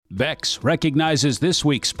Vex recognizes this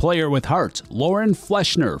week's Player with Heart, Lauren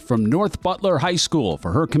Fleshner from North Butler High School,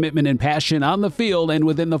 for her commitment and passion on the field and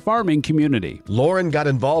within the farming community. Lauren got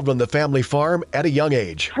involved on the family farm at a young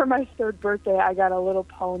age. For my 3rd birthday, I got a little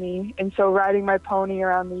pony, and so riding my pony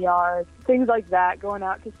around the yard, things like that, going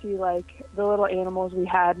out to see like the little animals we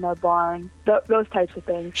had in our barn, those types of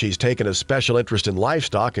things. She's taken a special interest in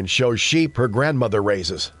livestock and shows sheep her grandmother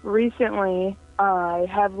raises. Recently, I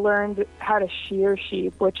have learned how to shear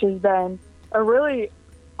sheep, which has been a really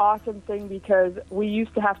awesome thing because we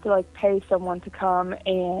used to have to pay someone to come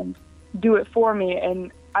and do it for me,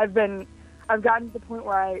 and I've gotten to the point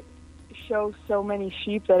where I show so many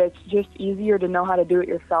sheep that it's just easier to know how to do it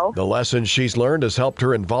yourself. The lessons she's learned has helped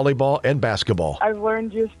her in volleyball and basketball. I've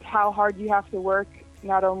learned just how hard you have to work,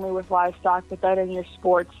 not only with livestock, but then in your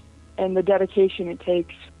sports, and the dedication it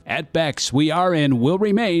takes. At Bex, we are and will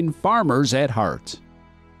remain farmers at heart.